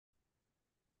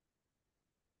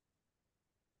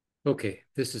Okay,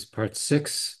 this is part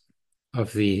 6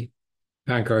 of the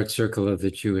Vanguard Circle of the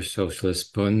Jewish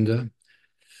Socialist Bund,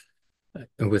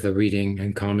 with a reading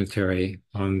and commentary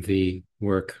on the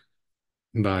work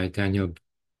by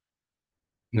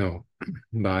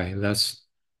by Les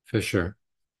Fischer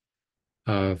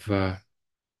of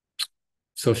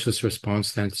Socialist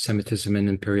Response to Antisemitism in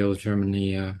Imperial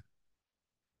Germany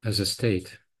as a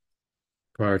state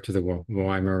prior to the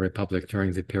Weimar Republic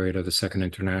during the period of the Second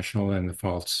International and the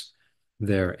faults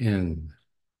therein.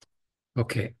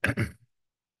 Okay,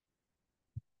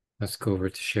 let's go over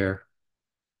to share.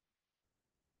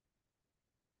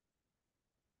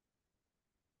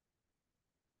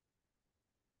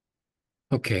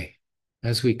 Okay,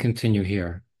 as we continue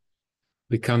here,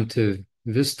 we come to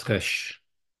Wüstrich,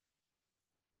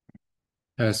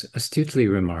 has astutely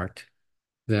remarked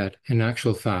that in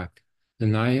actual fact, the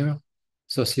Neue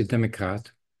Sozialdemokrat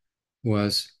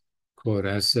was, quote,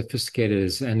 as sophisticated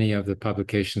as any of the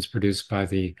publications produced by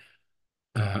the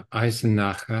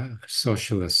Eisenacher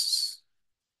Socialists,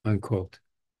 unquote.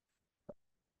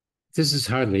 This is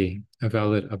hardly a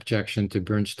valid objection to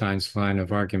Bernstein's line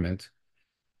of argument,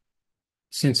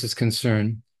 since its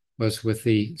concern was with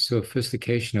the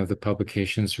sophistication of the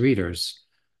publication's readers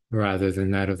rather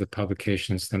than that of the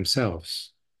publications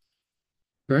themselves.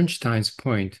 Bernstein's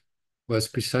point was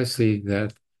precisely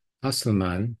that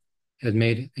Hasselmann had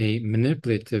made a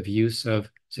manipulative use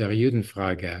of Der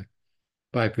Judenfrage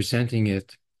by presenting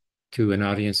it to an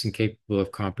audience incapable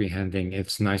of comprehending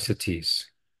its niceties.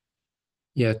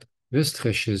 Yet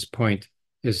Wüstrich's point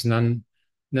is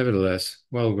nevertheless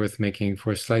well worth making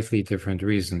for a slightly different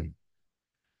reason.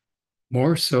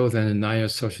 More so than the Neue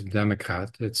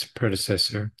Sozialdemokrat, its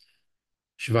predecessor,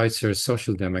 Schweitzer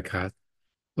Sozialdemokrat,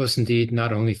 was indeed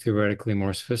not only theoretically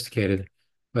more sophisticated,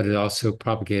 but it also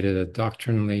propagated a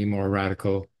doctrinally more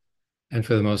radical and,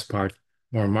 for the most part,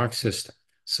 more Marxist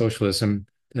socialism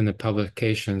than the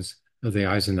publications of the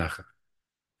Eisenacher.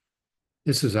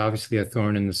 This was obviously a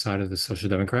thorn in the side of the Social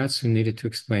Democrats, who needed to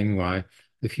explain why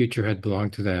the future had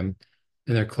belonged to them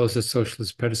and their closest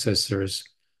socialist predecessors,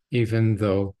 even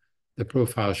though the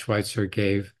profile Schweitzer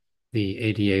gave the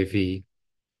ADAV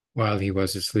while he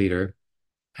was its leader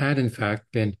had in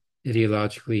fact been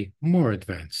ideologically more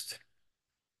advanced.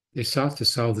 They sought to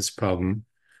solve this problem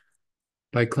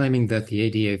by claiming that the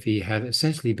ADAV had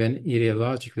essentially been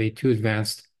ideologically too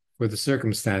advanced for the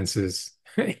circumstances.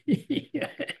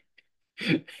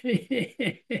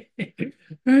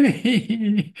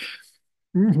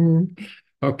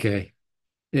 Okay.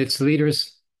 Its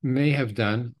leaders may have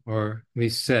done, or at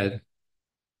least said,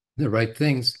 the right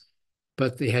things,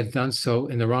 but they had done so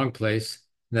in the wrong place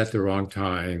and at the wrong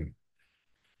time.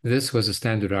 This was a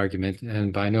standard argument,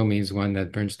 and by no means one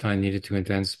that Bernstein needed to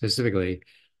invent specifically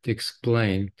to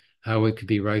explain how it could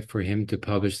be right for him to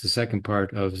publish the second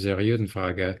part of Der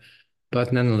Judenfrage,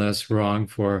 but nonetheless wrong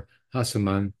for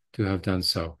Hasselmann to have done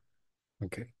so.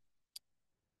 Okay.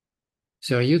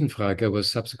 Der Judenfrage was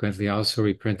subsequently also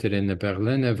reprinted in the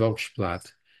Berliner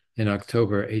Volksblatt in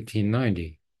October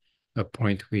 1890, a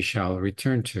point we shall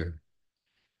return to.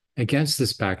 Against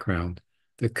this background,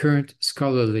 the current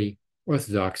scholarly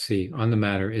orthodoxy on the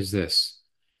matter is this.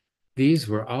 These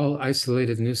were all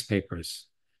isolated newspapers,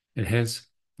 and hence,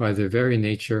 by their very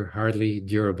nature, hardly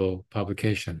durable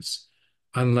publications,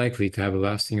 unlikely to have a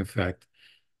lasting effect.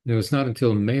 And it was not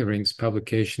until Meyring's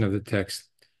publication of the text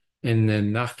in the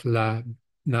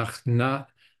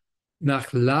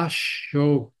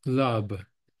Nachlasshoglub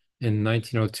in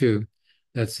 1902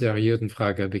 that Der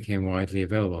Judenfrage became widely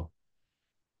available.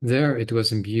 There it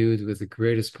was imbued with the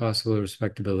greatest possible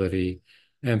respectability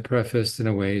and prefaced in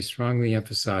a way strongly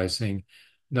emphasizing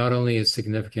not only its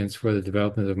significance for the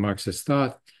development of Marxist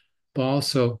thought, but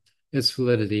also its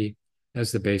validity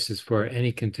as the basis for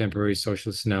any contemporary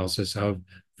socialist analysis of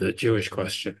the Jewish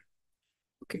question.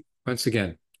 Okay, once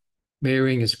again,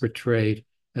 Meyring is portrayed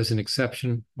as an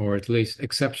exceptional, or at least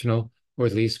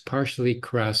partially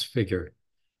crass figure.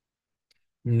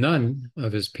 None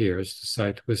of his peers, to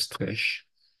cite Wüstrich,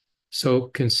 so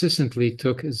consistently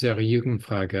took Der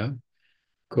Judenfrage,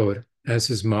 quote, as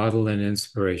his model and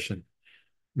inspiration.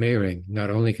 Meyring not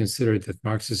only considered that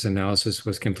Marxist analysis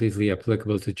was completely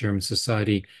applicable to German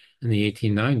society in the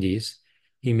 1890s,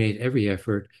 he made every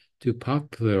effort to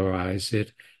popularize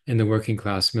it in the working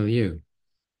class milieu.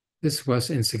 This was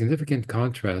in significant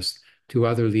contrast to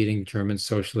other leading German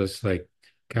socialists like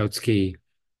Kautsky,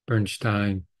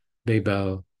 Bernstein,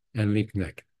 Bebel, and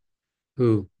Liebknecht,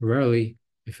 who rarely,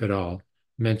 if at all,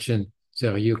 mentioned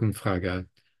Der Judenfrage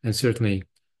and certainly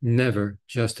never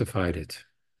justified it,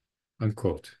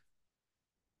 unquote.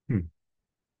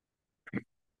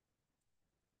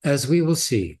 As we will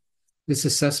see, This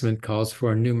assessment calls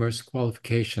for numerous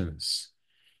qualifications.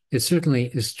 It certainly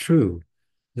is true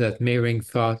that Mehring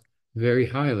thought very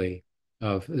highly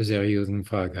of Der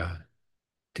Judenfrage.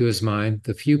 To his mind,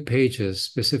 the few pages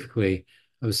specifically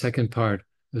of the second part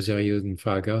of Der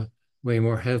Judenfrage weigh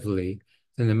more heavily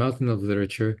than the mountain of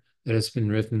literature that has been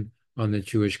written on the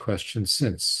Jewish question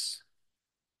since.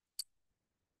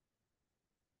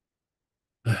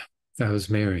 That was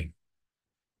Mehring.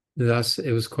 Thus,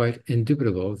 it was quite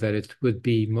indubitable that it would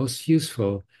be most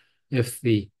useful if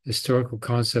the historical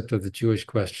concept of the Jewish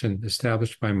question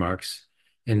established by Marx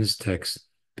in his text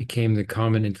became the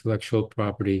common intellectual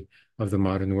property of the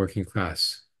modern working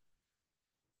class.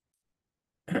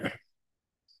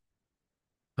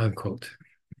 Unquote.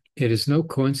 It is no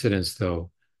coincidence,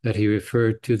 though, that he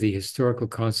referred to the historical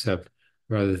concept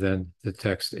rather than the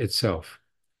text itself.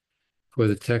 For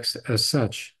the text as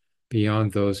such,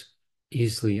 beyond those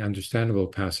easily understandable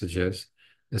passages,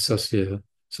 the Socialist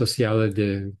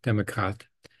Democrat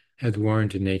had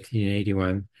warned in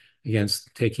 1881 against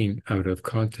taking out of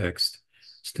context,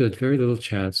 stood very little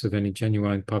chance of any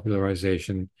genuine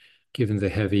popularization given the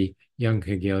heavy young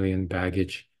Hegelian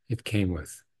baggage it came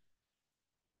with.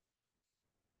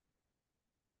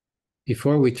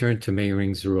 Before we turn to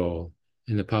Mehring's role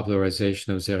in the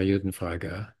popularization of Der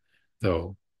Judenfrage,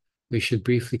 though, we should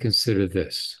briefly consider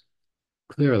this.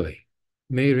 Clearly,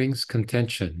 Mehring's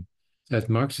contention that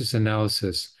Marx's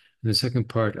analysis in the second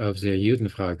part of Der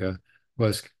Judenfrage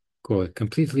was, quote,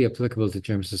 completely applicable to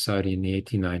German society in the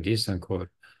 1890s, unquote,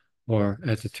 or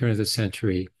at the turn of the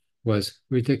century, was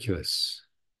ridiculous.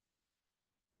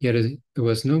 Yet it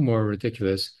was no more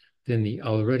ridiculous than the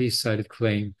already cited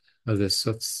claim of the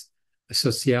Socialist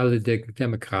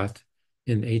Democrat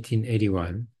in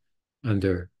 1881,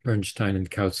 under Bernstein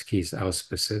and Kautsky's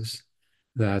auspices,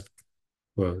 that,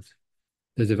 quote,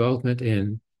 the development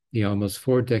in the almost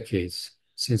 4 decades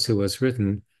since it was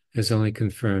written has only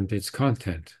confirmed its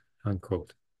content,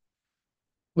 unquote.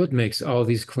 What makes all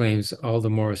these claims all the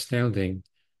more astounding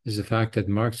is the fact that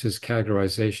Marx's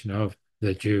categorization of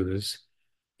the Jews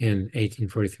in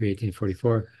 1843,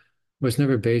 1844 was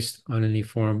never based on any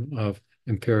form of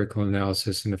empirical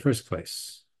analysis in the first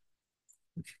place.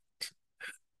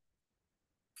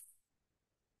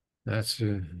 That's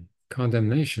a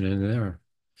condemnation in there.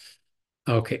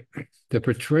 Okay, the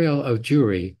portrayal of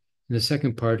Jewry in the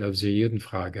second part of the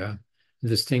Judenfrage, in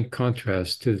distinct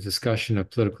contrast to the discussion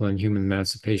of political and human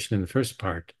emancipation in the first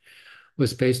part,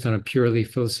 was based on a purely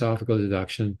philosophical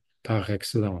deduction par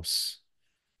excellence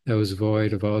that was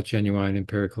void of all genuine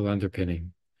empirical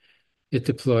underpinning. It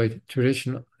deployed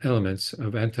traditional elements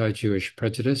of anti-Jewish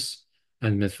prejudice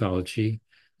and mythology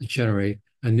to generate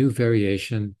a new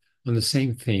variation on the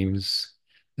same themes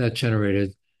that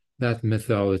generated that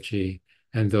mythology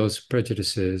and those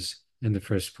prejudices in the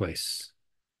first place.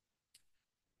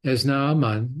 As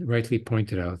Naaman rightly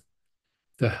pointed out,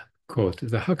 the, quote,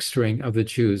 the huckstering of the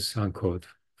Jews, unquote,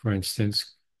 for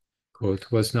instance,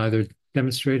 quote, was neither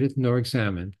demonstrated nor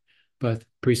examined, but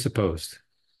presupposed,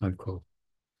 unquote.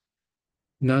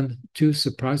 None too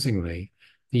surprisingly,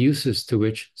 the uses to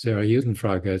which Der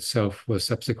Judenfrage itself was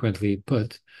subsequently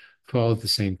put followed the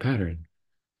same pattern.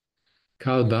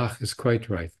 Karl Bach is quite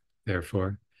right,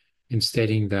 therefore, in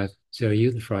stating that Der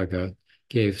Judenfrage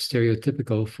gave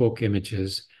stereotypical folk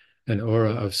images an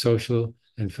aura of social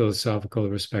and philosophical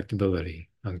respectability,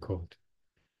 unquote.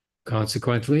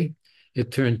 Consequently, it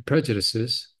turned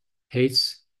prejudices,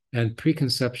 hates, and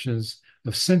preconceptions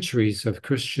of centuries of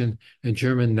Christian and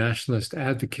German nationalist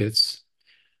advocates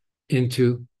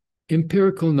into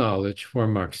empirical knowledge for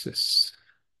Marxists,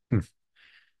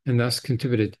 and thus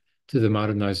contributed to the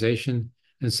modernization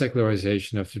and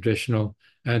secularization of traditional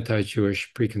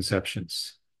anti-Jewish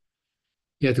preconceptions.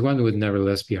 Yet one would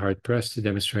nevertheless be hard-pressed to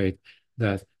demonstrate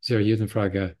that Der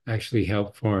Judenfrage actually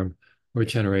helped form or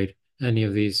generate any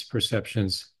of these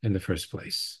perceptions in the first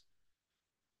place.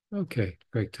 Okay,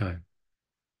 break time.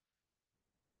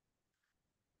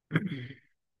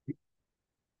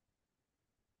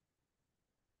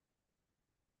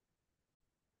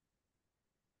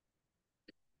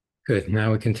 Good.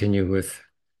 Now we continue with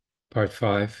part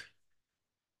 5.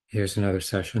 Here's another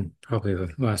session, probably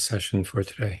the last session for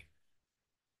today.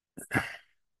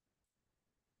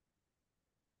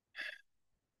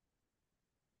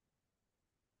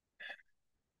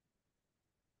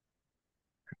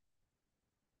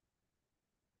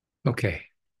 Okay.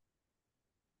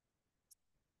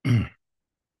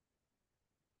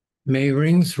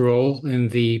 Mehring's role in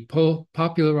the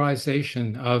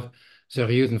popularization of the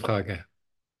Judenfrage.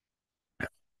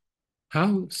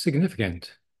 How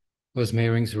significant was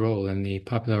Mehring's role in the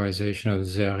popularization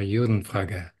of the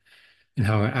Judenfrage? and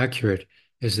how accurate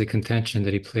is the contention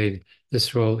that he played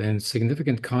this role in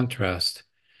significant contrast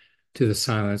to the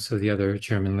silence of the other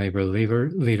German labor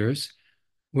leaders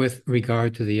with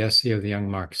regard to the essay of the young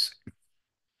Marx.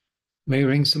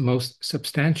 Meyring's most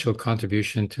substantial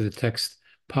contribution to the text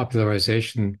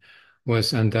popularization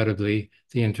was undoubtedly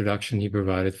the introduction he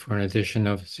provided for an edition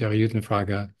of Der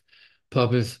Judenfrage,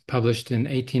 published in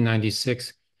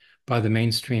 1896 by the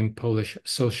mainstream Polish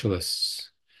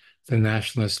socialists, the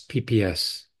nationalist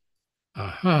PPS.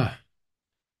 Aha,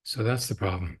 so that's the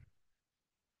problem.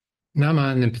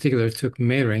 Naumann in particular took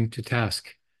Meyring to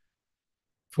task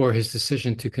for his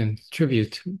decision to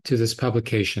contribute to this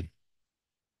publication.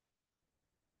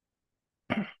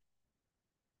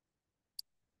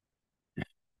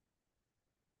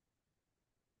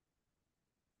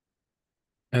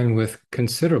 And with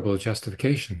considerable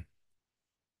justification.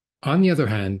 On the other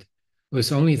hand, it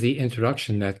was only the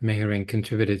introduction that Meyring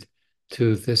contributed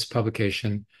to this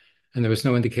publication, and there was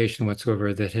no indication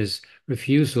whatsoever that his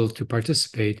refusal to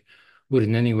participate would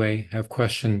in any way have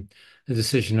questioned the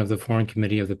decision of the Foreign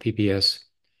Committee of the PPS,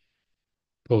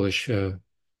 Polish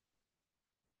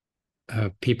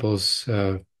People's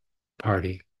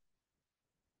Party,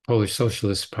 Polish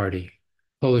Socialist Party,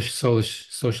 Polish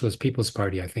Socialist People's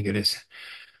Party, I think it is.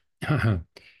 The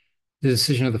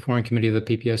decision of the Foreign Committee of the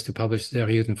PPS to publish Der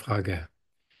Judenfrage.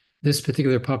 This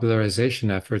particular popularization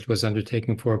effort was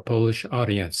undertaken for a Polish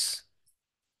audience.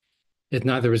 It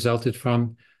neither resulted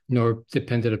from nor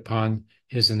depended upon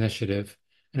his initiative,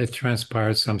 and it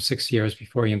transpired some 6 years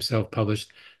before he himself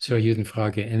published Der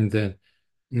Judenfrage in the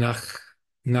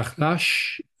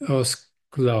Nachlass aus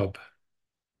Glob.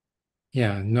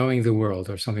 Yeah, Knowing the World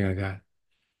or something like that.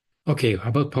 Okay, how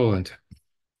about Poland?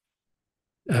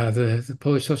 The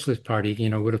Polish Socialist Party,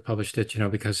 would have published it,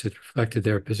 because it reflected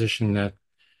their position that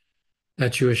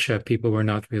Jewish people were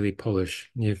not really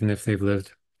Polish, even if they've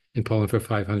lived in Poland for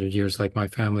 500 years, like my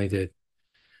family did.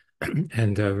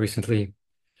 And recently,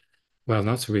 well,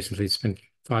 not so recently, it's been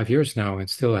 5 years now, and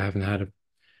still I haven't had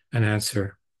an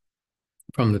answer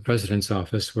from the president's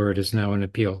office, where it is now an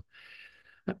appeal,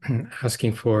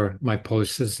 asking for my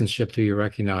Polish citizenship to be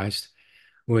recognized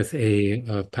with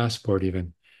a passport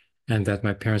even, and that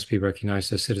my parents be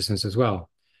recognized as citizens as well.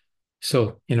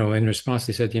 So, in response,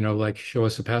 they said, like, show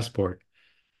us a passport,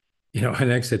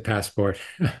 an exit passport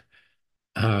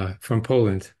from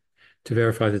Poland to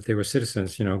verify that they were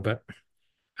citizens, but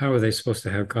how are they supposed to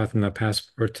have gotten a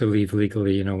passport to leave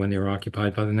legally, when they were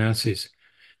occupied by the Nazis?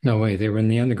 No way, they were in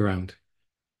the underground.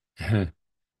 There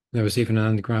was even an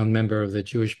underground member of the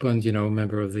Jewish Bund,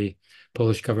 member of the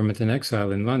Polish government in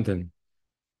exile in London.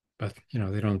 But,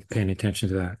 they don't pay any attention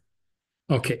to that.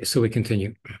 Okay, so we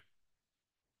continue.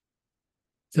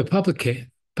 The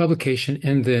publication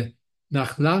in the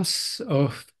Nachlass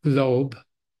of Globe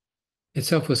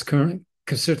itself was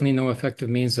certainly no effective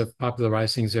means of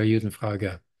popularizing Der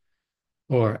Judenfrage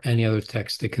or any other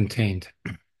text it contained.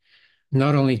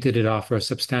 Not only did it offer a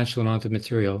substantial amount of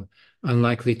material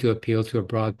unlikely to appeal to a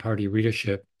broad party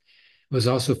readership, it was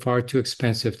also far too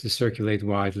expensive to circulate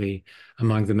widely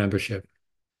among the membership.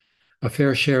 A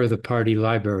fair share of the party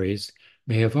libraries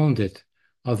may have owned it,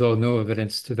 although no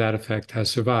evidence to that effect has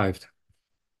survived.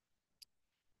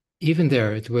 Even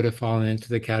there, it would have fallen into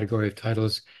the category of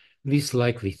titles least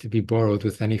likely to be borrowed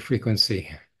with any frequency.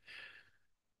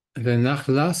 The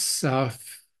Nachlass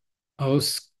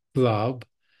aus Glob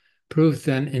proved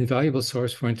an invaluable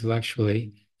source for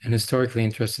intellectually and historically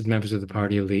interested members of the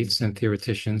party elites and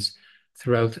theoreticians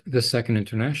throughout the Second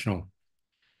International.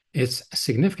 Its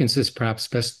significance is perhaps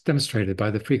best demonstrated by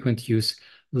the frequent use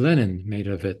Lenin made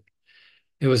of it.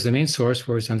 It was the main source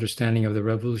for his understanding of the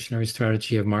revolutionary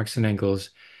strategy of Marx and Engels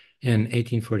in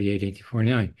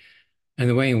 1848-1849, and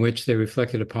the way in which they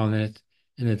reflected upon it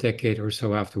in a decade or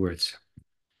so afterwards.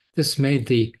 This made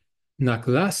the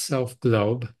Nachlass auf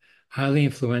Globe highly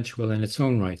influential in its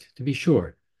own right, to be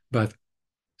sure, but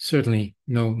certainly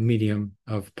no medium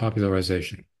of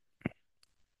popularization.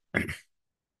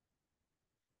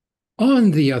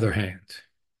 On the other hand,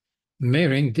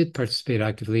 Meyring did participate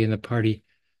actively in the party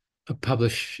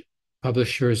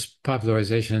publishers'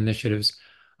 popularization initiatives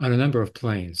on a number of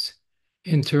planes.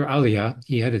 Inter alia,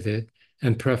 he edited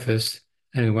and prefaced,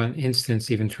 and in one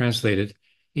instance even translated,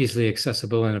 easily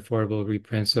accessible and affordable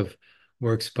reprints of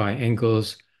works by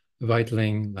Engels,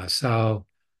 Weitling, Lassalle,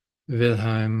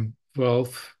 Wilhelm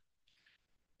Wolff,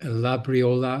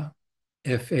 Labriola,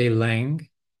 F.A. Lang,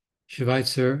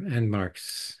 Schweitzer, and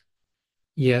Marx.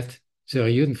 Yet, Der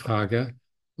Judenfrage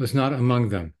was not among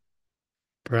them.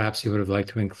 Perhaps he would have liked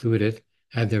to include it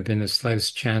had there been the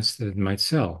slightest chance that it might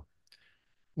sell.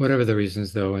 Whatever the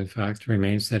reasons, though, in fact,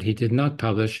 remains that he did not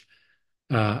publish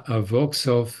a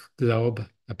Volkshof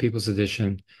a people's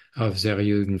edition of Der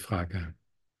Judenfrage.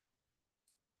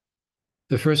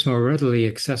 The first more readily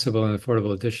accessible and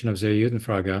affordable edition of Der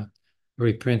Judenfrage, a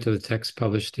reprint of the text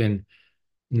published in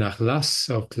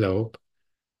Nachlassauflauf,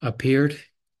 appeared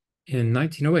in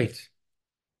 1908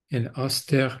 in Aus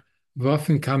der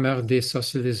Waffenkammer des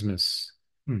Sozialismus.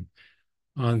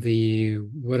 On the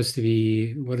what is to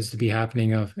be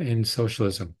happening in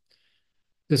socialism.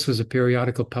 This was a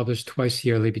periodical published twice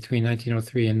yearly between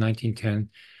 1903 and 1910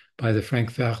 by the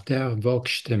Frankfurter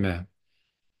Volksstimme,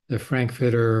 the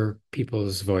Frankfurter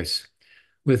People's Voice,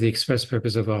 with the express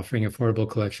purpose of offering affordable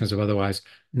collections of otherwise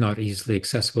not easily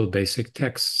accessible basic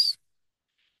texts.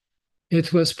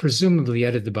 It was presumably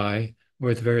edited by, or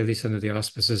at the very least under the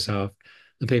auspices of,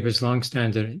 the paper's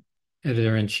long-standing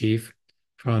editor-in-chief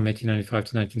from 1895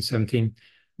 to 1917,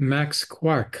 Max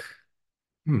Quark,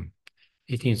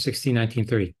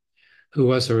 1860-1930, who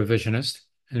was a revisionist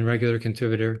and regular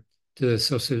contributor to the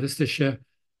Socialistische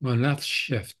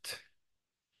Monatshefte.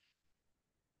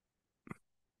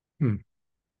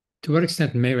 To what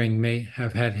extent Mehring may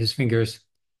have had his fingers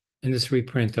in this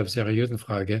reprint of Der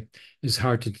Judenfrage is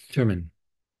hard to determine.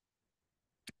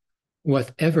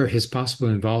 Whatever his possible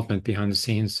involvement behind the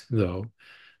scenes, though,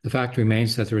 the fact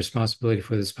remains that the responsibility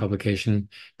for this publication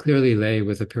clearly lay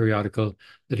with a periodical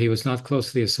that he was not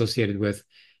closely associated with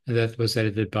and that was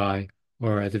edited by,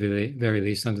 or at the very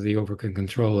least under the overall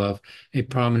control of, a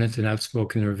prominent and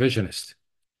outspoken revisionist.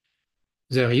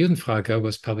 Der Judenfrage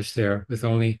was published there with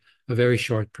only a very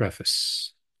short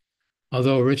preface.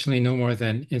 Although originally no more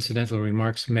than incidental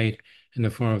remarks made in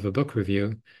the form of a book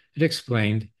review, it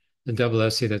explained the double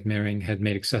essay that Mehring had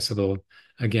made accessible,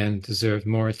 again, deserved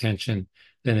more attention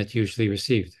than it usually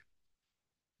received.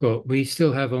 Quote, we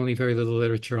still have only very little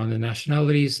literature on the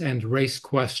nationalities and race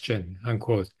question,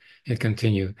 unquote. It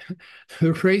continued.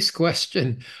 The race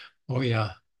question, oh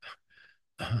yeah.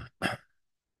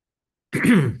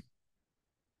 And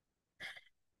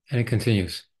it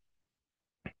continues.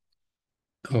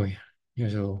 Oh yeah,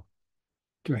 here's a little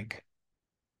drink.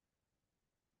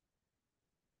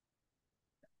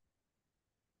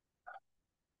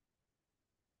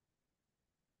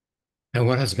 And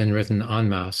what has been written en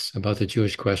masse about the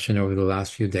Jewish question over the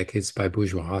last few decades by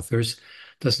bourgeois authors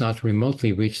does not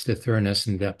remotely reach the thoroughness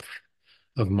and depth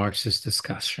of Marxist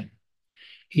discussion.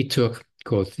 He took,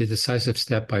 quote, the decisive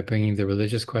step by bringing the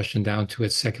religious question down to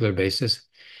its secular basis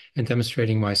and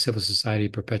demonstrating why civil society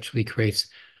perpetually creates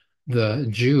the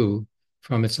Jew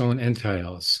from its own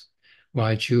entrails,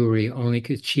 why Jewry only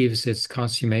achieves its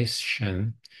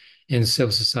consummation in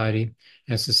civil society,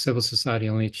 as the civil society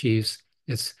only achieves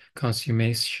its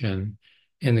consummation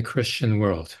in the Christian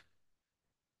world,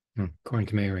 according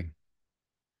to Mehring.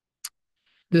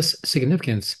 This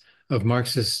significance of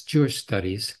Marxist Jewish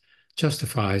studies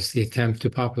justifies the attempt to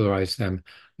popularize them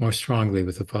more strongly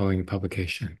with the following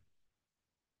publication.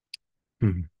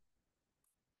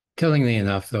 Tellingly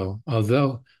enough, though,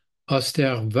 although Aus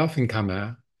der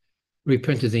Waffenkammer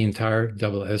reprinted the entire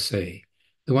double essay,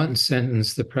 the one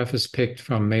sentence the preface picked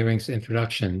from Mehring's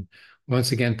introduction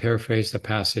once again paraphrased a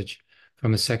passage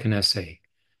from the second essay,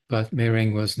 but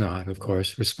Mehring was not, of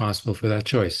course, responsible for that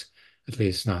choice, at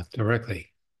least not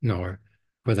directly, nor,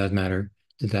 for that matter,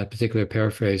 did that particular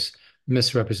paraphrase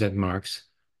misrepresent Marx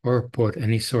or put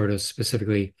any sort of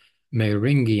specifically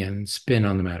Mehringian spin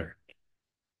on the matter.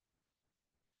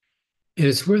 It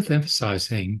is worth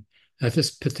emphasizing that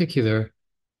this particular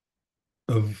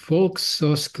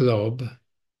Volkshochglob,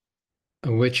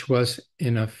 which was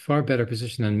in a far better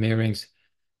position than Mehring's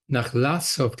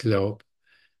Nachlassauflauf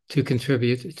to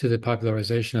contribute to the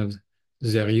popularization of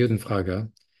Der Judenfrage,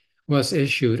 was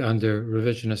issued under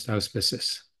revisionist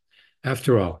auspices.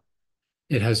 After all,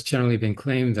 it has generally been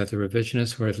claimed that the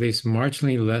revisionists were at least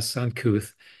marginally less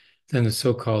uncouth than the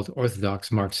so-called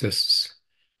orthodox Marxists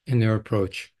in their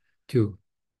approach to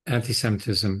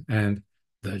antisemitism and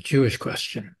the Jewish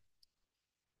question.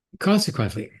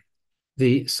 Consequently,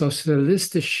 the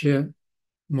Socialistische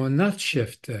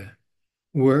Monatshefte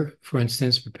were, for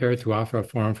instance, prepared to offer a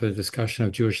forum for the discussion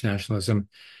of Jewish nationalism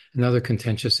and other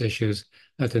contentious issues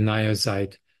that the Neue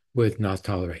Zeit would not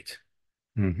tolerate.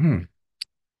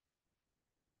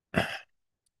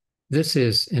 This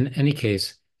is, in any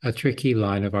case, a tricky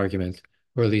line of argument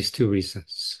for at least two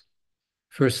reasons.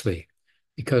 Firstly,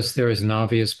 because there is an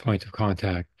obvious point of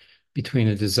contact between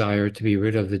a desire to be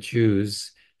rid of the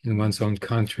Jews in one's own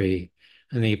country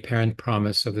and the apparent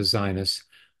promise of the Zionists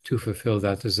to fulfill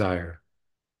that desire.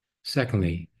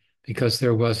 Secondly, because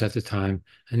there was at the time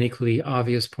an equally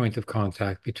obvious point of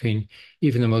contact between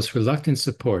even the most reluctant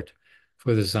support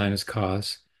for the Zionist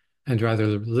cause and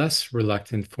rather less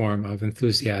reluctant form of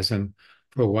enthusiasm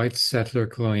for white settler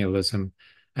colonialism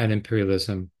and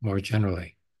imperialism more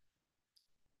generally.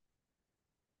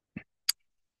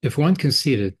 If one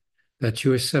conceded that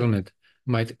Jewish settlement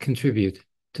might contribute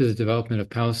to the development of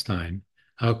Palestine,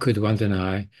 how could one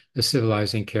deny the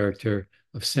civilizing character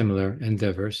of similar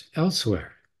endeavors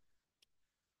elsewhere?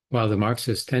 While the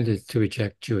Marxists tended to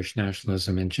reject Jewish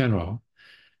nationalism in general,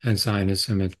 and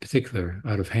Zionism in particular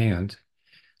out of hand,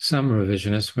 some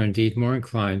revisionists were indeed more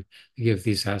inclined to give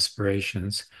these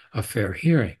aspirations a fair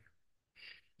hearing.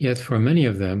 Yet for many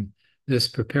of them, this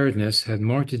preparedness had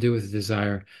more to do with the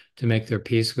desire to make their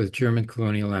peace with German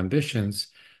colonial ambitions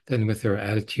than with their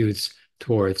attitudes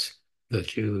towards the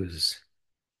Jews.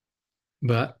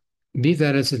 But be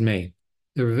that as it may,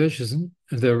 the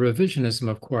revisionism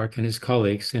of Quark and his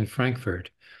colleagues in Frankfurt,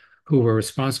 who were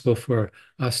responsible for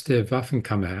Aus der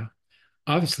Waffenkammer,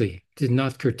 obviously did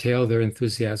not curtail their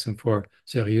enthusiasm for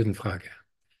Der Judenfrage.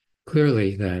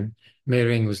 Clearly, then,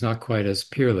 Mehring was not quite as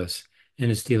peerless in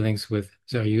his dealings with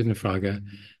Der Judenfrage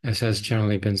as has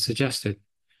generally been suggested,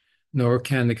 nor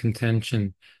can the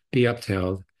contention be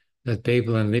upheld that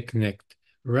Bebel and Liebknecht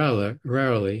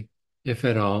rarely, if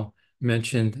at all,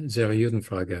 mentioned Der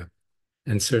Judenfrage,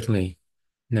 and certainly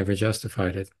never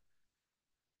justified it.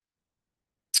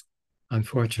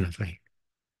 Unfortunately.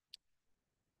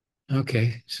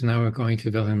 Okay, so now we're going to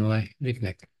Wilhelm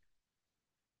Liebknecht.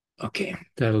 Okay,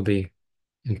 that'll be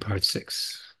in part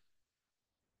 6.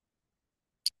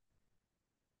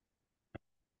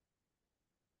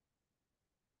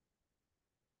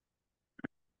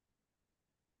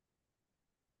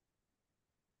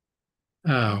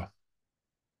 Oh,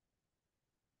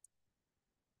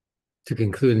 to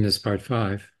conclude in this part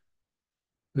 5,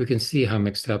 we can see how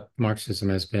mixed up Marxism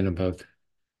has been about,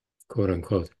 quote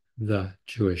unquote, the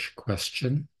Jewish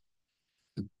question,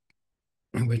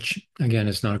 which again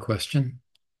is not a question.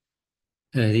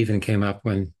 And it even came up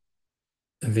when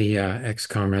the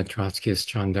ex-comrade Trotskyist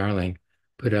John Darling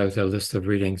put out a list of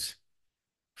readings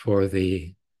for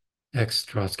the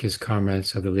ex-Trotskyist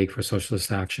comrades of the League for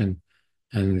Socialist Action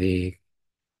and the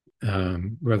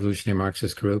Revolutionary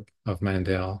Marxist Group of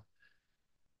Mandel.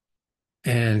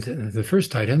 And the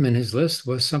first item in his list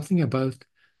was something about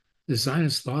the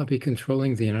Zionist lobby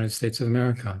controlling the United States of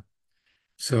America.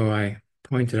 So I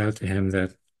pointed out to him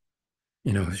that,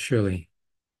 surely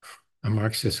a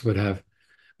Marxist would have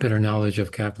better knowledge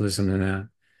of capitalism than that,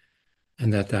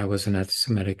 and that was an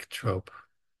anti-Semitic trope.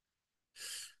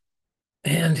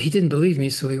 And he didn't believe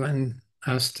me, so he went and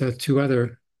asked 2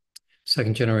 other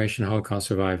second-generation Holocaust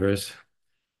survivors,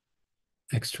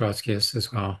 ex-Trotskyists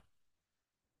as well.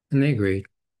 And they agreed.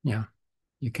 Yeah,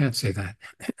 you can't say that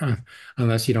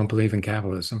unless you don't believe in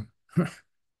capitalism.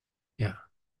 Yeah.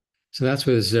 So that's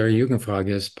where the Jugendfrage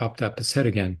has popped up its head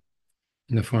again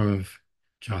in the form of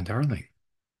John Darling.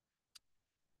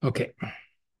 Okay,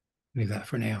 leave that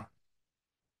for now.